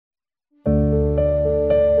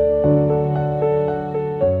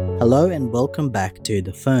Hello and welcome back to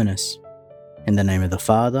The Furnace. In the name of the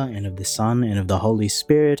Father, and of the Son, and of the Holy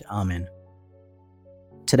Spirit. Amen.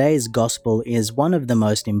 Today's Gospel is one of the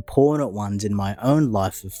most important ones in my own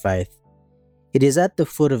life of faith. It is at the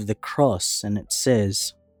foot of the cross, and it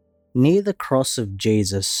says, "Near the cross of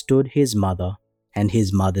Jesus stood his mother and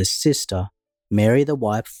his mother's sister, Mary the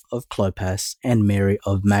wife of Clopas and Mary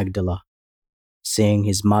of Magdala. Seeing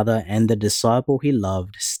his mother and the disciple he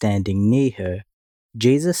loved standing near her,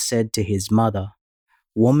 Jesus said to his mother,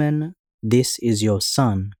 'Woman, this is your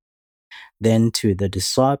son.' Then to the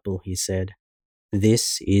disciple he said,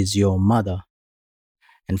 'This is your mother.'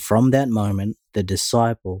 And from that moment the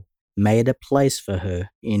disciple made a place for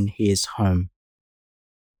her in his home."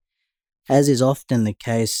 As is often the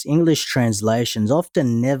case, English translations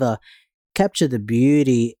often never capture the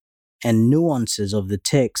beauty and nuances of the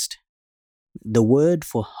text. The word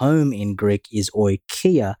for home in Greek is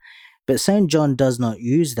oikia, but St. John does not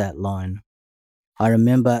use that line. I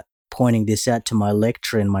remember pointing this out to my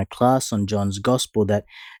lecturer in my class on John's Gospel, that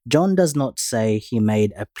John does not say he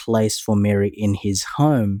made a place for Mary in his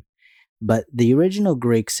home, but the original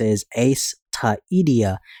Greek says eis ta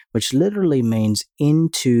idia, which literally means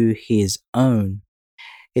into his own.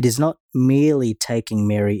 It is not merely taking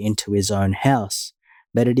Mary into his own house,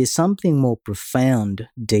 but it is something more profound,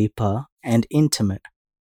 deeper, and intimate.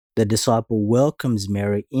 The disciple welcomes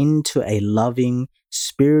Mary into a loving,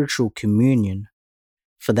 spiritual communion.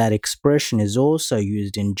 For that expression is also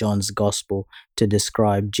used in John's Gospel to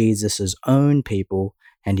describe Jesus' own people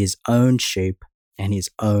and his own sheep and his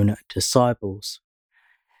own disciples.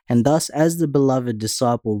 And thus, as the beloved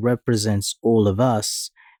disciple represents all of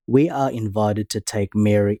us, we are invited to take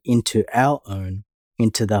Mary into our own,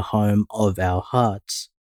 into the home of our hearts.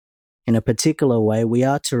 In a particular way, we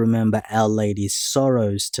are to remember Our Lady's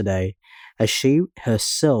sorrows today, as she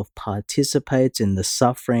herself participates in the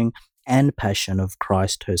suffering and passion of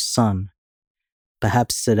Christ her Son.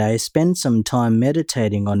 Perhaps today, spend some time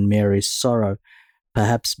meditating on Mary's sorrow,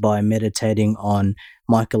 perhaps by meditating on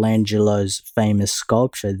Michelangelo's famous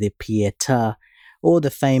sculpture, the Pietà, or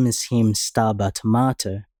the famous hymn Stabat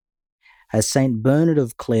Mater. As Saint Bernard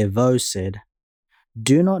of Clairvaux said,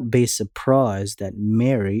 "Do not be surprised that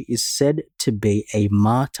Mary is said to be a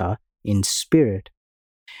martyr in spirit.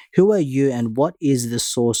 Who are you, and what is the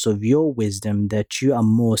source of your wisdom that you are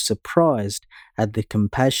more surprised at the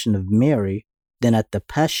compassion of Mary than at the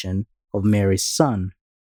passion of Mary's Son?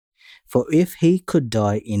 For if he could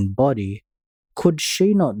die in body, could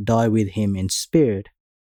she not die with him in spirit?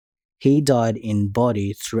 He died in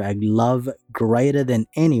body through a love greater than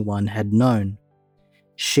anyone had known.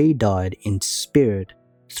 She died in spirit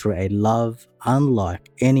through a love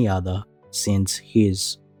unlike any other since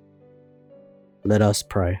his." Let us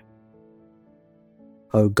pray.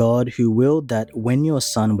 O God, who willed that when your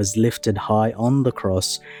Son was lifted high on the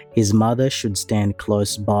cross, his mother should stand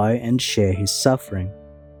close by and share his suffering,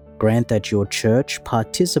 grant that your Church,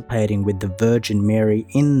 participating with the Virgin Mary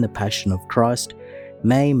in the Passion of Christ,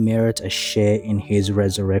 may merit a share in his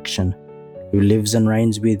resurrection, who lives and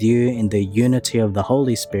reigns with you in the unity of the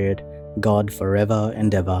Holy Spirit, God forever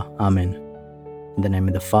and ever. Amen. In the name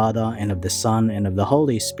of the Father, and of the Son, and of the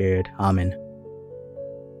Holy Spirit. Amen.